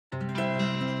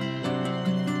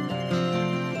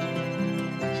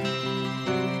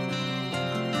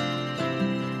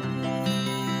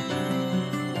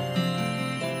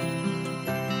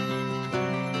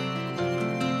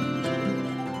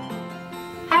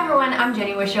everyone, I'm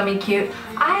Jenny with ShowMeCute.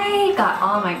 I got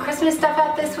all my Christmas stuff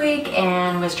out this week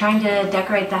and was trying to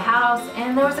decorate the house,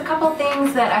 and there was a couple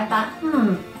things that I thought,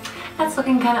 that's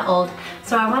looking kind of old.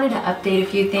 So I wanted to update a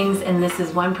few things, and this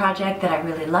is one project that I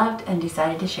really loved and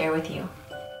decided to share with you.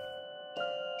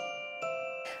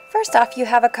 First off, you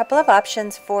have a couple of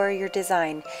options for your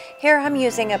design. Here I'm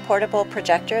using a portable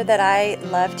projector that I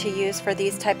love to use for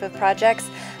these type of projects,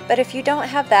 but if you don't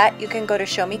have that, you can go to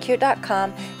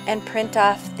ShowMeCute.com and print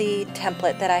off the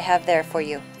template that I have there for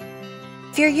you.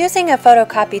 If you're using a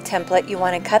photocopy template, you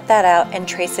want to cut that out and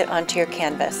trace it onto your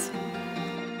canvas.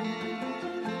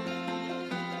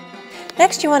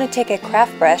 Next, you want to take a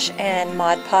craft brush and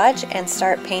Mod Podge and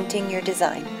start painting your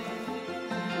design.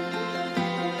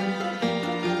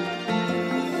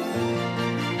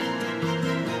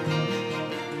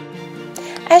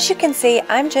 As you can see,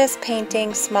 I'm just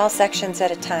painting small sections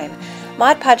at a time.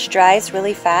 Mod Podge dries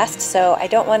really fast, so I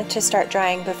don't want it to start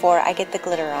drying before I get the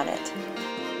glitter on it.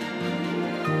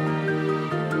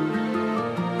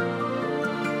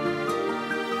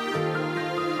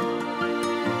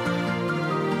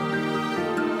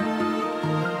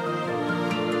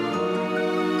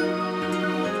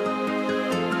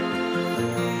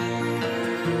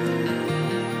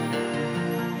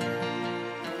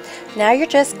 Now you're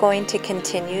just going to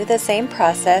continue the same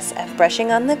process of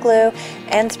brushing on the glue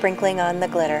and sprinkling on the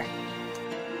glitter.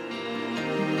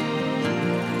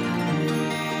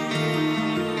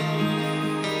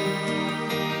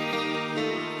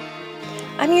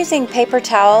 I'm using paper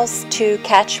towels to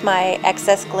catch my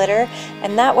excess glitter,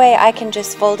 and that way I can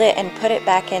just fold it and put it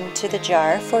back into the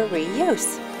jar for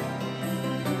reuse.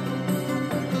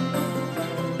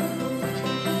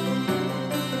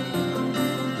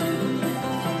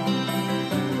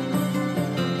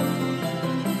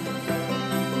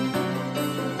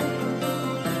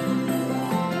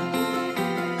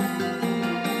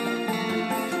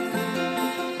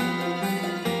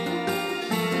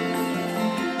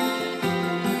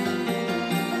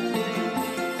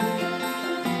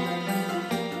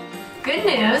 Good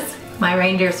news, my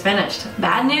reindeer's finished.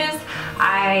 Bad news,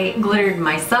 I glittered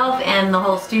myself and the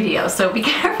whole studio, so be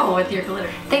careful with your glitter.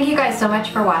 Thank you guys so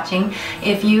much for watching.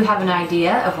 If you have an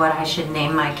idea of what I should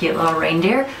name my cute little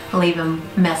reindeer, leave a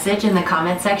message in the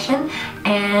comment section.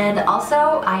 And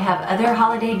also, I have other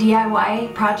holiday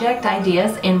DIY project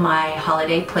ideas in my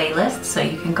holiday playlist, so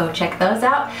you can go check those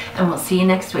out, and we'll see you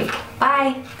next week.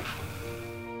 Bye!